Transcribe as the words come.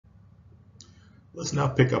Let's now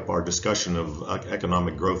pick up our discussion of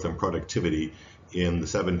economic growth and productivity in the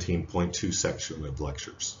 17.2 section of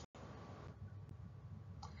lectures.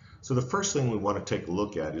 So the first thing we want to take a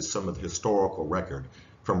look at is some of the historical record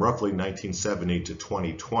from roughly 1970 to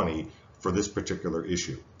 2020 for this particular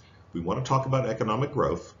issue. We want to talk about economic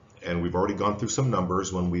growth, and we've already gone through some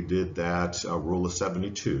numbers when we did that rule of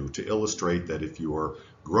 72 to illustrate that if your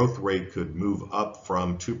growth rate could move up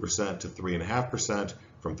from 2% to 3.5%,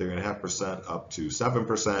 from 3.5% up to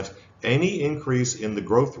 7%, any increase in the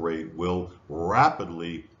growth rate will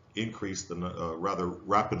rapidly decrease the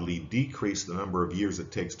number of years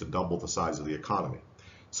it takes to double the size of the economy.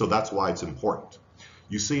 So that's why it's important.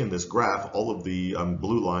 You see in this graph, all of the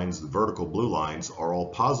blue lines, the vertical blue lines, are all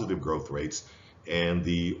positive growth rates, and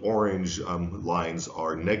the orange lines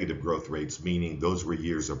are negative growth rates, meaning those were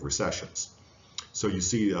years of recessions. So you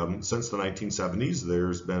see, since the 1970s,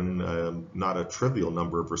 there's been not a trivial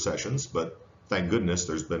number of recessions, but thank goodness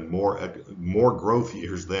there's been more growth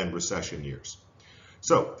years than recession years.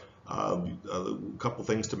 So a couple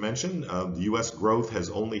things to mention. The U.S. growth has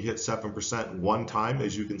only hit 7% one time,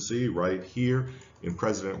 as you can see right here in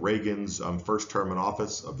President Reagan's first term in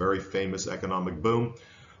office, a very famous economic boom.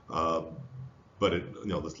 But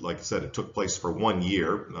like I said, it took place for 1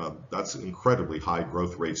 year. That's incredibly high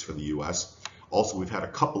growth rates for the U.S. Also, we've had a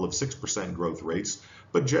couple of 6% growth rates,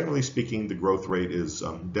 but generally speaking, the growth rate is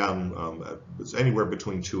down anywhere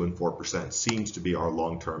between 2 and 4%, seems to be our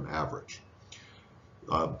long-term average.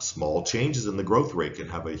 Small changes in the growth rate can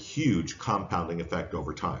have a huge compounding effect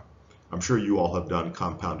over time. I'm sure you all have done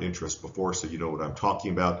compound interest before, so you know what I'm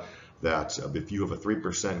talking about, that if you have a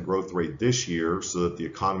 3% growth rate this year so that the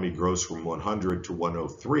economy grows from 100 to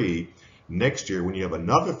 103, next year when you have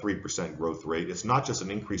another 3% growth rate, it's not just an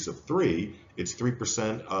increase of 3, it's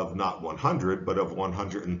 3% of not 100, but of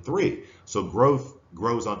 103. So growth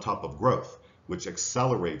grows on top of growth, which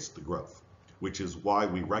accelerates the growth, which is why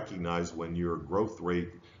we recognize when your growth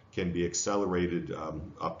rate can be accelerated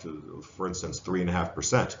up to, for instance,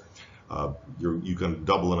 3.5%. You can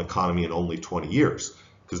double an economy in only 20 years.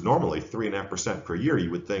 Because normally 3.5% per year, you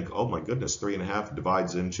would think, oh my goodness, 3.5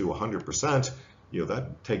 divides into 100%.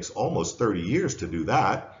 That takes almost 30 years to do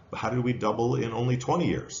that. But how do we double in only 20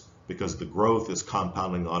 years? Because the growth is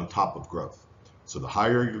compounding on top of growth. So the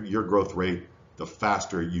higher your growth rate, the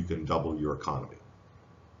faster you can double your economy.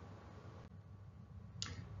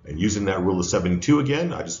 And using that rule of 72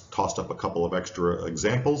 again, I just tossed up a couple of extra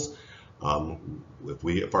examples.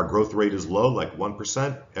 If our growth rate is low, like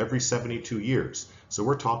 1%, every 72 years. So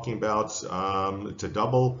we're talking about to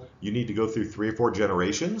double, you need to go through 3 or 4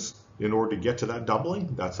 generations in order to get to that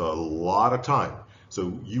doubling. That's a lot of time.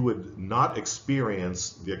 So you would not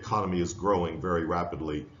experience the economy is growing very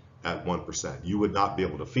rapidly at 1%. You would not be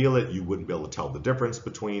able to feel it. You wouldn't be able to tell the difference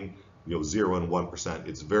between 0 and 1%.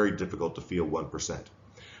 It's very difficult to feel 1%.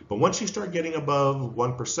 But once you start getting above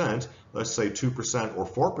 1%, let's say 2% or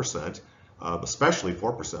 4%, especially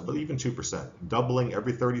 4%, but even 2%, doubling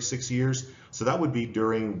every 36 years. So that would be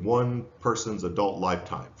during one person's adult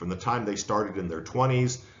lifetime, from the time they started in their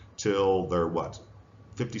 20s till they're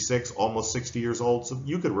 56, almost 60 years old. So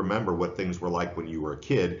you could remember what things were like when you were a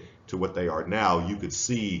kid to what they are now. You could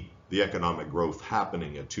see the economic growth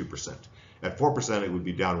happening at 2%. At 4%, it would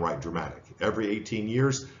be downright dramatic. Every 18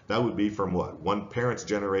 years, that would be from one parent's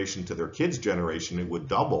generation to their kid's generation. It would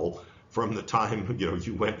double from the time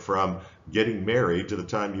you went from getting married to the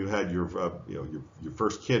time you had your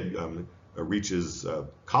first kid reaches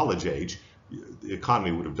college age. The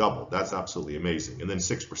economy would have doubled. That's absolutely amazing. And then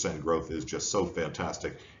 6% growth is just so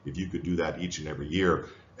fantastic. If you could do that each and every year,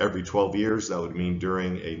 every 12 years, that would mean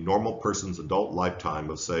during a normal person's adult lifetime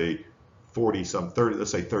of say 30,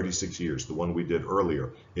 let's say 36 years, the one we did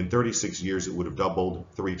earlier. In 36 years, it would have doubled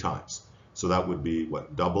 3 times. So that would be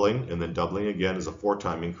doubling, and then doubling again is a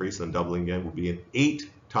 4-time increase, and doubling again would be an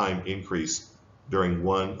 8-time increase during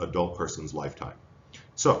one adult person's lifetime.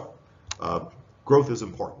 So growth is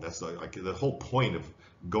important. That's the whole point of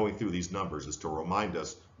going through these numbers, is to remind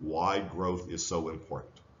us why growth is so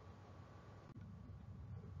important.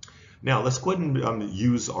 Now let's go ahead and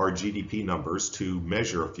use our GDP numbers to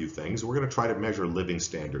measure a few things. We're going to try to measure living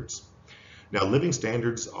standards. Now living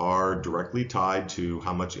standards are directly tied to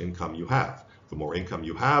how much income you have. The more income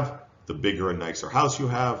you have, the bigger and nicer house you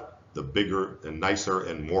have, the bigger and nicer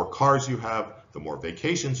and more cars you have, the more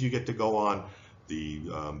vacations you get to go on, the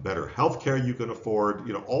better health care you can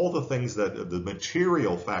afford. All the things that the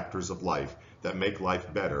material factors of life that make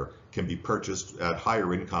life better can be purchased at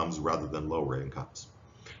higher incomes rather than lower incomes.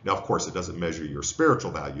 Now, of course, it doesn't measure your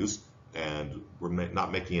spiritual values, and we're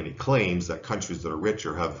not making any claims that countries that are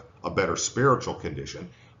richer have a better spiritual condition,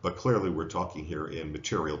 but clearly we're talking here in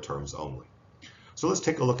material terms only. So let's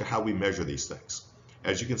take a look at how we measure these things.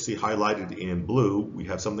 As you can see highlighted in blue, we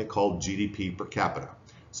have something called GDP per capita.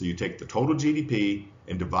 So you take the total GDP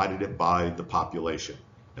and divide it by the population.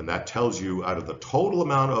 And that tells you out of the total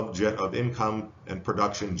amount of income and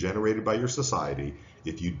production generated by your society,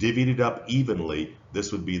 if you divvied it up evenly,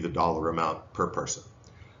 this would be the dollar amount per person.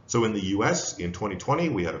 So in the US in 2020,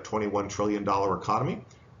 we had a $21 trillion economy.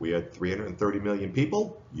 We had 330 million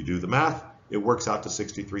people. You do the math, it works out to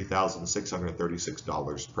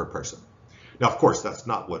 $63,636 per person. Now, of course, that's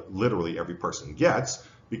not what literally every person gets,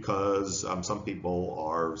 because some people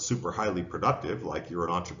are super highly productive, like you're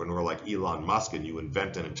an entrepreneur like Elon Musk and you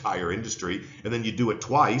invent an entire industry and then you do it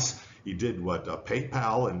twice. He did what,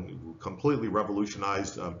 PayPal, and completely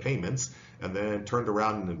revolutionized payments, and then turned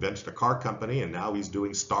around and invented a car company, and now he's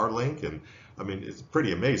doing Starlink. And I mean, it's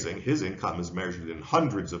pretty amazing. His income is measured in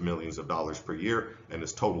hundreds of millions of dollars per year, and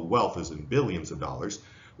his total wealth is in billions of dollars.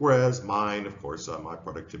 Whereas mine, of course, my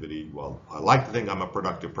productivity, well, I like to think I'm a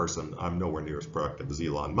productive person. I'm nowhere near as productive as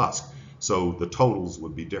Elon Musk. So the totals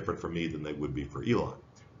would be different for me than they would be for Elon.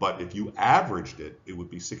 But if you averaged it, it would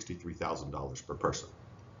be $63,000 per person.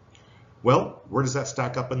 Well, where does that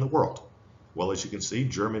stack up in the world? Well, as you can see,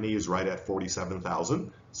 Germany is right at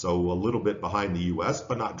 47,000, so a little bit behind the US,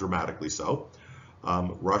 but not dramatically so.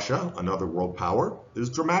 Russia, another world power,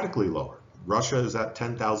 is dramatically lower. Russia is at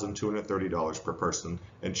 $10,230 per person,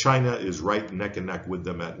 and China is right neck and neck with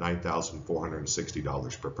them at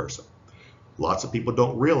 $9,460 per person. Lots of people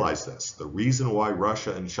don't realize this. The reason why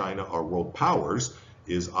Russia and China are world powers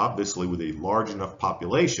is obviously with a large enough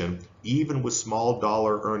population, even with small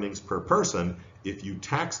dollar earnings per person, if you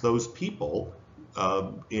tax those people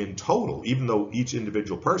in total, even though each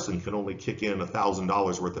individual person can only kick in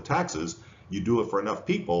 $1,000 worth of taxes, you do it for enough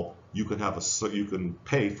people, you can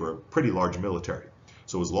pay for a pretty large military.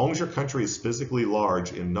 So as long as your country is physically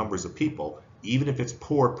large in numbers of people, even if it's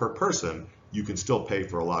poor per person, you can still pay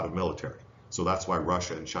for a lot of military. So that's why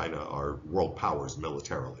Russia and China are world powers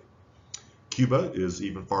militarily. Cuba is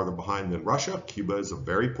even farther behind than Russia. Cuba is a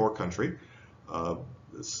very poor country,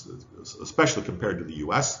 especially compared to the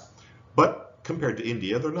US, but compared to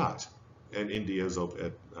India, they're not. And India is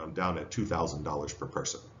down at $2,000 per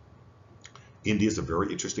person. India is a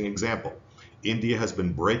very interesting example. India has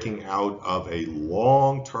been breaking out of a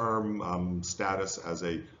long-term status as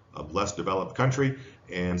a less developed country,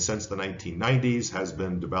 and since the 1990s has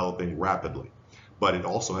been developing rapidly. But it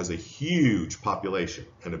also has a huge population,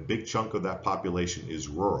 and a big chunk of that population is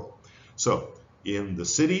rural. So in the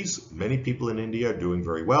cities, many people in India are doing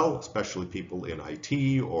very well, especially people in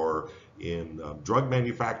IT or in drug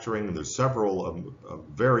manufacturing. And there's several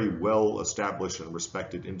very well established and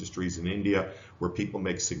respected industries in India where people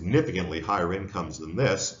make significantly higher incomes than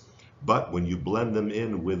this. But when you blend them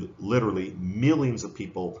in with literally millions of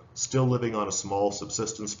people still living on a small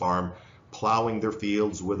subsistence farm, plowing their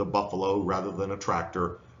fields with a buffalo rather than a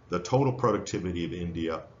tractor, the total productivity of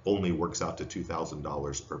India only works out to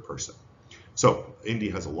 $2,000 per person. So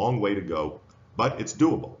India has a long way to go, but it's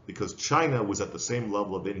doable because China was at the same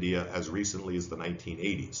level of India as recently as the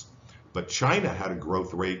 1980s. But China had a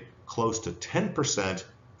growth rate close to 10%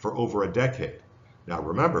 for over a decade. Now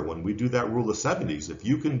remember, when we do that rule of 70s, if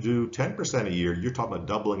you can do 10% a year, you're talking about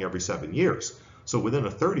doubling every 7 years. So within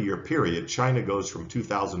a 30-year period, China goes from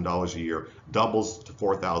 $2,000 a year, doubles to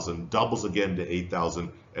 $4,000, doubles again to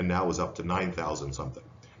 $8,000, and now is up to $9,000 something.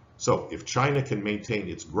 So if China can maintain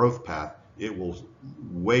its growth path, it will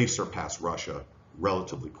way surpass Russia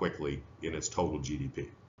relatively quickly in its total GDP.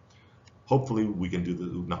 Hopefully we can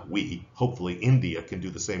do hopefully India can do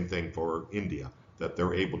the same thing for India, that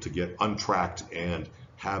they're able to get untracked and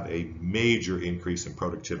have a major increase in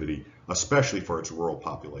productivity, especially for its rural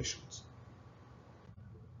populations.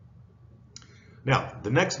 Now, the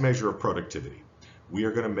next measure of productivity, we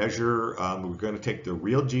are going to measure, we're going to take the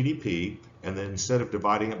real GDP, and then instead of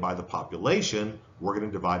dividing it by the population, we're going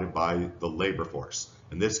to divide it by the labor force.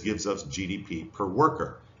 And this gives us GDP per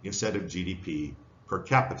worker instead of GDP per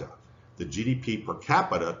capita. The GDP per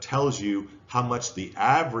capita tells you how much the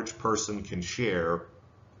average person can share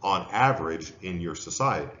on average in your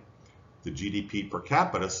society. The GDP per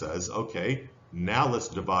capita says, okay, now let's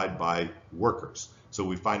divide by workers. So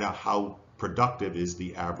we find out how productive is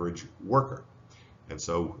the average worker. And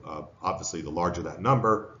so obviously the larger that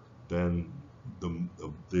number, then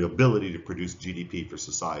the ability to produce GDP for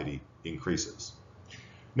society increases.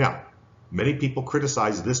 Now, many people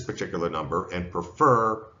criticize this particular number and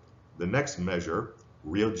prefer the next measure,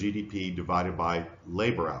 real GDP divided by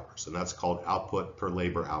labor hours, and that's called output per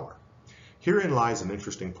labor hour. Herein lies an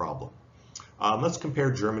interesting problem. Let's compare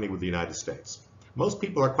Germany with the United States. Most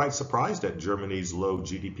people are quite surprised at Germany's low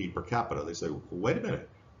GDP per capita. They say, well, wait a minute,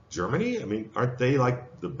 Germany? I mean, aren't they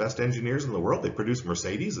like the best engineers in the world? They produce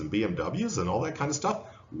Mercedes and BMWs and all that kind of stuff.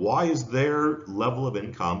 Why is their level of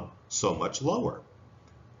income so much lower?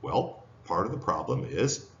 Well, part of the problem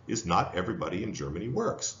is not everybody in Germany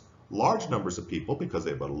works. Large numbers of people, because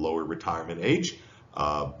they have a lower retirement age,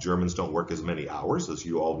 Germans don't work as many hours. As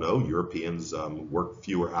you all know, Europeans work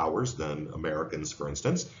fewer hours than Americans, for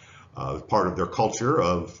instance. Part of their culture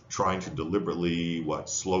of trying to deliberately,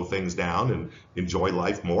 slow things down and enjoy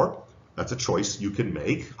life more. That's a choice you can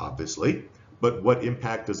make, obviously. But what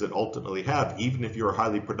impact does it ultimately have, even if you're a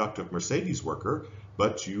highly productive Mercedes worker,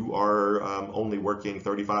 but you are only working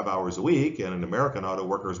 35 hours a week and an American auto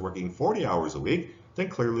worker is working 40 hours a week, then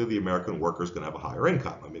clearly the American worker is going to have a higher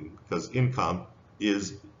income. I mean, because income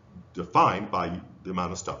is defined by the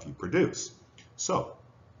amount of stuff you produce. So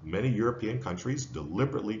many European countries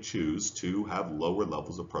deliberately choose to have lower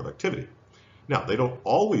levels of productivity. Now, they don't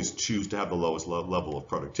always choose to have the lowest level of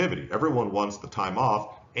productivity. Everyone wants the time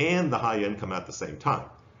off and the high income at the same time.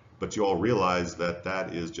 But you all realize that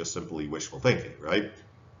that is just simply wishful thinking, right?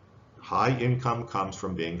 High income comes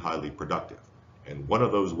from being highly productive. And one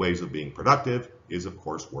of those ways of being productive is, of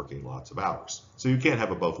course, working lots of hours. So you can't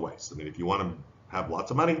have it both ways. I mean, if you want to have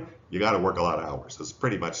lots of money, you got to work a lot of hours. It's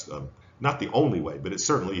pretty much not the only way, but it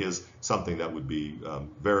certainly is something that would be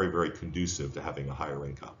very, very conducive to having a higher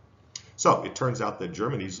income. So it turns out that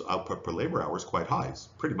Germany's output per labor hour is quite high. It's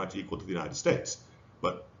pretty much equal to the United States.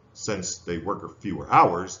 But since they work fewer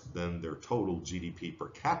hours, then their total GDP per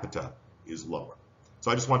capita is lower.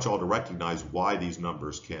 So I just want you all to recognize why these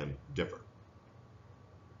numbers can differ.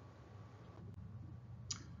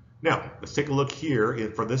 Now, let's take a look here.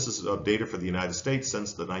 This is data for the United States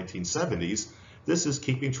since the 1970s. This is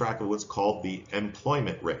keeping track of what's called the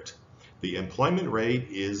employment rate. The employment rate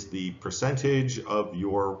is the percentage of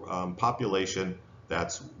your population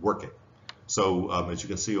that's working. So as you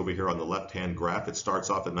can see over here on the left-hand graph, it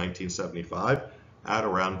starts off in 1975 at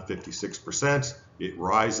around 56%. It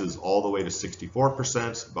rises all the way to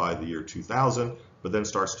 64% by the year 2000, but then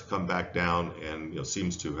starts to come back down and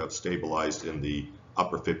seems to have stabilized in the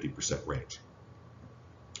upper 50% range.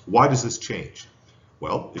 Why does this change?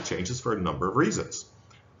 Well, it changes for a number of reasons.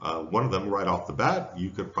 One of them, right off the bat, you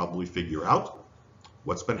could probably figure out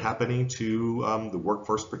what's been happening to the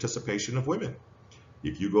workforce participation of women.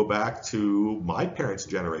 If you go back to my parents'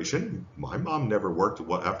 generation, my mom never worked.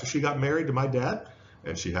 After she got married to my dad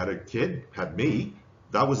and she had a kid, had me,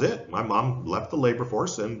 that was it. My mom left the labor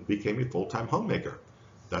force and became a full-time homemaker.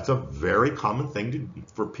 That's a very common thing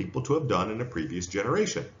for people to have done in a previous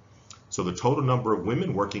generation. So the total number of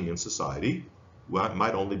women working in society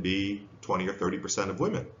might only be 20 or 30% of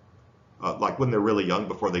women. Like when they're really young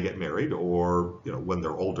before they get married, or when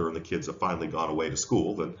they're older and the kids have finally gone away to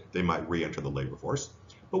school, then they might re-enter the labor force.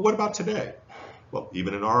 But what about today? Well,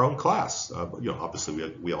 even in our own class,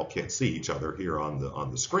 obviously we all can't see each other here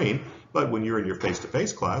on the screen, but when you're in your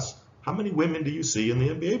face-to-face class, how many women do you see in the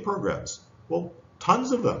MBA programs? Well,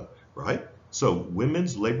 tons of them, right? So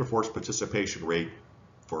women's labor force participation rate,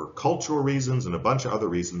 for cultural reasons and a bunch of other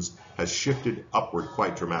reasons, has shifted upward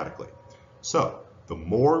quite dramatically. So the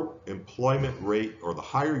more employment rate, or the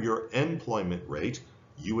higher your employment rate,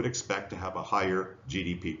 you would expect to have a higher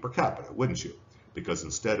GDP per capita, wouldn't you? Because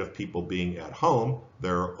instead of people being at home,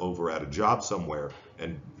 they're over at a job somewhere,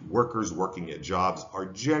 and workers working at jobs are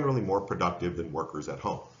generally more productive than workers at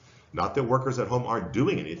home. Not that workers at home aren't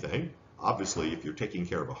doing anything. Obviously, if you're taking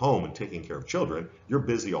care of a home and taking care of children, you're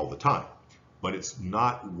busy all the time. But it's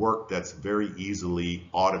not work that's very easily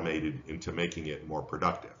automated into making it more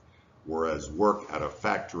productive. Whereas work at a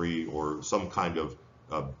factory or some kind of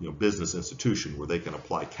business institution where they can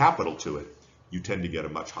apply capital to it, you tend to get a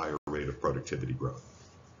much higher rate of productivity growth.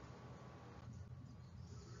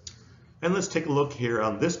 And let's take a look here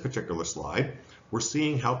on this particular slide. We're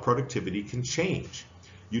seeing how productivity can change.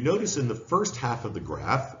 You notice in the first half of the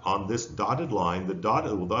graph on this dotted line,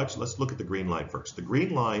 let's look at the green line first. The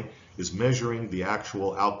green line is measuring the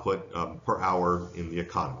actual output per hour in the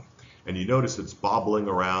economy. And you notice it's bobbling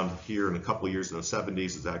around here. In a couple of years in the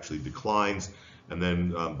 70s, it actually declines. And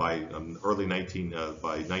then by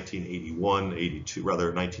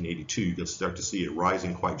 1982, you can start to see it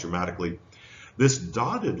rising quite dramatically. This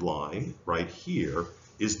dotted line right here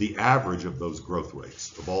is the average of those growth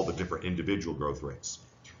rates, of all the different individual growth rates.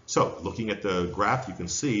 So looking at the graph, you can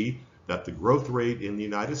see that the growth rate in the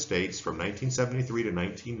United States from 1973 to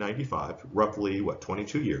 1995, roughly,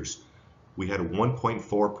 22 years, we had a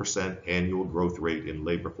 1.4% annual growth rate in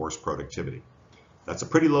labor force productivity. That's a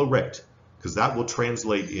pretty low rate, because that will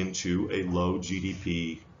translate into a low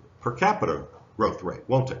GDP per capita growth rate,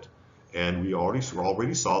 won't it? And we already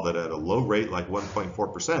saw that at a low rate like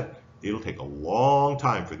 1.4%, it'll take a long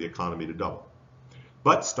time for the economy to double.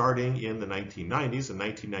 But starting in the 1990s, in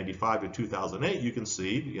 1995 to 2008, you can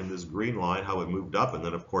see in this green line how it moved up, and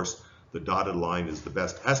then of course the dotted line is the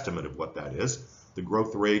best estimate of what that is. The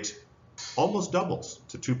growth rate almost doubles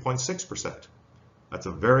to 2.6%. That's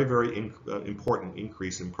a very, very important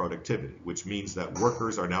increase in productivity, which means that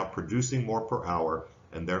workers are now producing more per hour,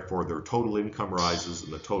 and therefore their total income rises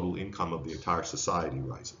and the total income of the entire society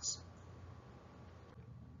rises.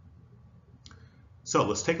 So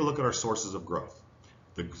let's take a look at our sources of growth.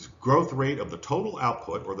 The growth rate of the total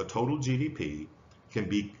output, or the total GDP,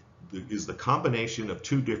 is the combination of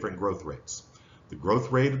two different growth rates. The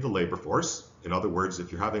growth rate of the labor force, in other words,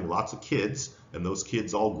 if you're having lots of kids and those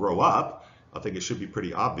kids all grow up, I think it should be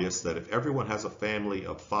pretty obvious that if everyone has a family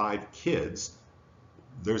of 5 kids,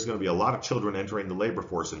 there's going to be a lot of children entering the labor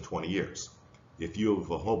force in 20 years. If you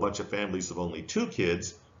have a whole bunch of families of only 2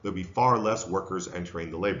 kids, there'll be far less workers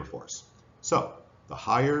entering the labor force. So the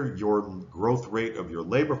higher your growth rate of your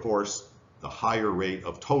labor force, the higher rate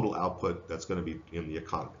of total output that's going to be in the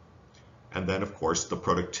economy. And then, of course, the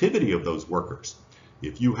productivity of those workers.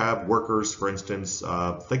 If you have workers, for instance,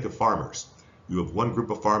 think of farmers. You have one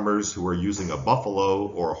group of farmers who are using a buffalo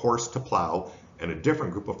or a horse to plow, and a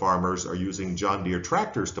different group of farmers are using John Deere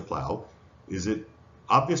tractors to plow. Is it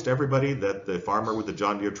obvious to everybody that the farmer with the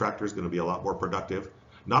John Deere tractor is going to be a lot more productive?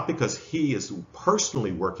 Not because he is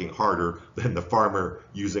personally working harder than the farmer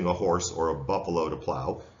using a horse or a buffalo to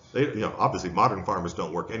plow. Obviously modern farmers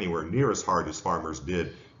don't work anywhere near as hard as farmers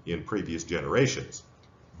did in previous generations,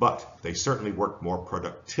 but they certainly work more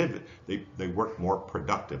they work more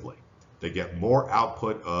productively. They get more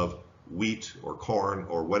output of wheat or corn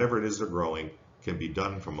or whatever it is they're growing can be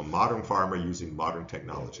done from a modern farmer using modern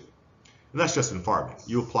technology. And that's just in farming.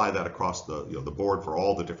 You apply that across the board for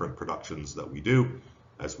all the different productions that we do.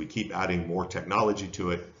 As we keep adding more technology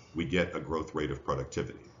to it, we get a growth rate of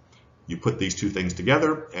productivity. You put these two things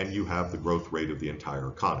together and you have the growth rate of the entire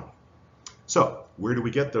economy. So where do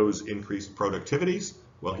we get those increased productivities?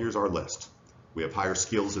 Well, here's our list. We have higher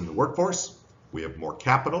skills in the workforce. We have more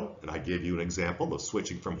capital, and I gave you an example of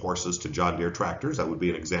switching from horses to John Deere tractors. That would be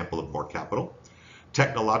an example of more capital.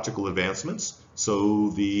 Technological advancements, so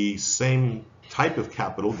the same type of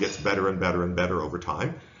capital gets better and better and better over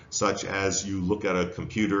time, such as you look at a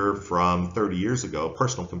computer from 30 years ago, a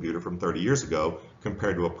personal computer from 30 years ago,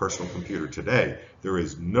 compared to a personal computer today. There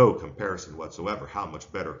is no comparison whatsoever how much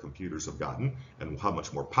better computers have gotten and how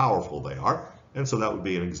much more powerful they are. And so that would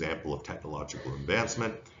be an example of technological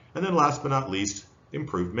advancement. And then last but not least,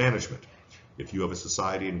 improved management. If you have a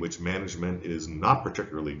society in which management is not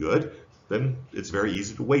particularly good, then it's very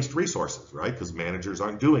easy to waste resources, right? Because managers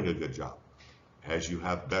aren't doing a good job. As you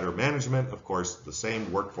have better management, of course, the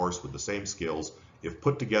same workforce with the same skills, if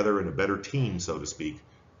put together in a better team, so to speak,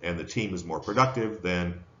 and the team is more productive,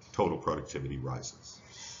 then total productivity rises.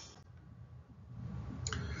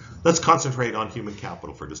 Let's concentrate on human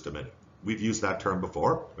capital for just a minute. We've used that term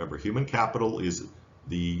before. Remember, human capital is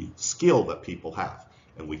the skill that people have,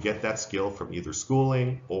 and we get that skill from either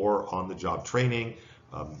schooling or on-the-job training.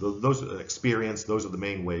 Those experience, those are the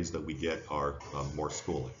main ways that we get our more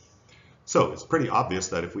schooling. So it's pretty obvious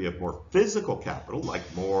that if we have more physical capital, like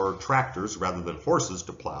more tractors rather than horses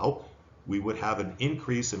to plow, we would have an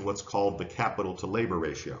increase in what's called the capital to labor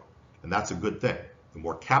ratio. And that's a good thing. The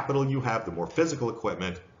more capital you have, the more physical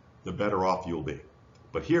equipment, the better off you'll be.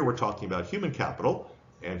 But here we're talking about human capital,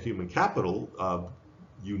 and human capital,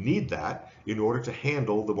 you need that in order to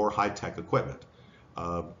handle the more high-tech equipment.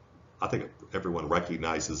 I think everyone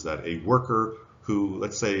recognizes that a worker who,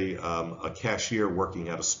 let's say a cashier working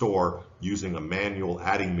at a store using a manual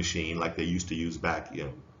adding machine like they used to use back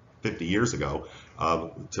 50 years ago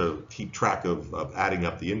to keep track of adding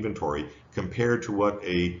up the inventory, compared to what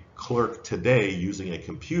a clerk today using a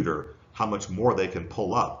computer, how much more they can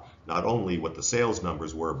pull up. Not only what the sales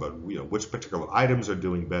numbers were, but which particular items are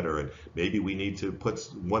doing better, and maybe we need to put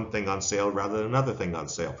one thing on sale rather than another thing on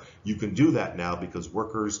sale. You can do that now because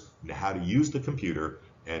workers know how to use the computer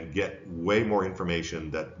and get way more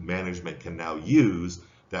information that management can now use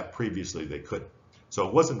that previously they couldn't. So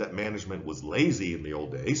it wasn't that management was lazy in the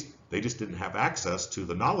old days, they just didn't have access to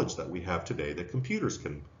the knowledge that we have today that computers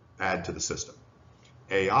can add to the system.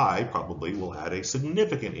 AI probably will add a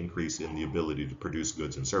significant increase in the ability to produce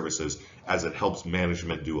goods and services as it helps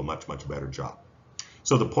management do a much, much better job.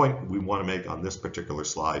 So the point we want to make on this particular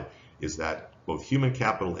slide is that both human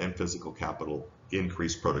capital and physical capital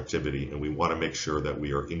increase productivity, and we want to make sure that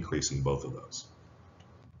we are increasing both of those.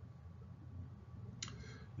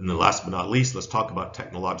 And then last but not least, let's talk about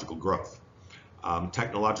technological growth.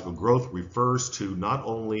 Technological growth refers to not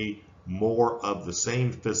only more of the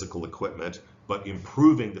same physical equipment, but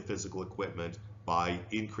improving the physical equipment by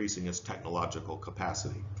increasing its technological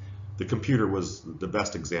capacity. The computer was the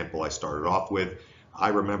best example I started off with. I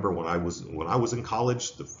remember when I was in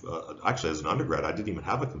college, actually as an undergrad, I didn't even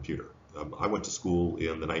have a computer. I went to school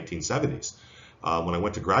in the 1970s. When I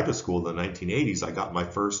went to graduate school in the 1980s, I got my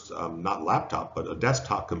first, not laptop, but a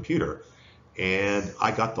desktop computer. And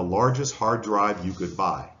I got the largest hard drive you could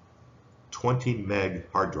buy, 20 meg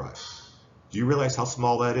hard drive. Do you realize how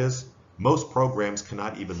small that is? Most programs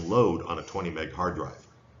cannot even load on a 20 meg hard drive.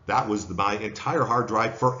 That was my entire hard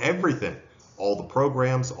drive for everything. All the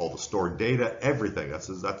programs, all the stored data, everything. That's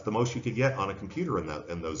the most you could get on a computer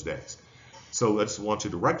in those days. So I just want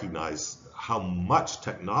you to recognize how much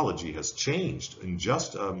technology has changed in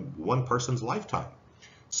just one person's lifetime.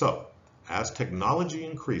 So as technology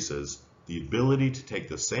increases, the ability to take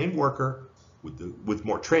the same worker, with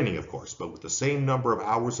more training of course, but with the same number of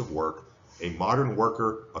hours of work, a modern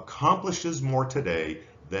worker accomplishes more today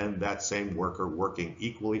than that same worker working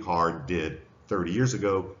equally hard did 30 years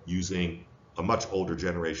ago using a much older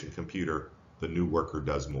generation computer. The new worker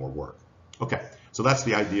does more work. Okay, so that's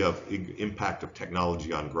the idea of impact of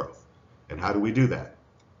technology on growth. And how do we do that?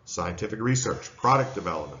 Scientific research, product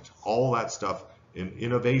development, all that stuff in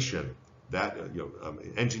innovation, that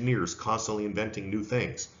engineers constantly inventing new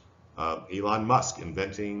things. Elon Musk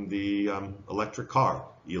inventing the electric car.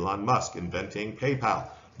 Elon Musk inventing PayPal.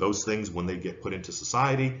 Those things, when they get put into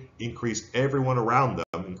society, increase everyone around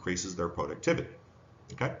them, increases their productivity.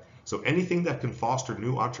 Okay, so anything that can foster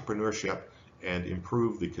new entrepreneurship and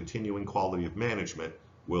improve the continuing quality of management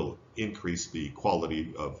will increase the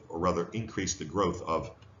quality of, or rather increase the growth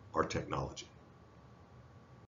of our technology.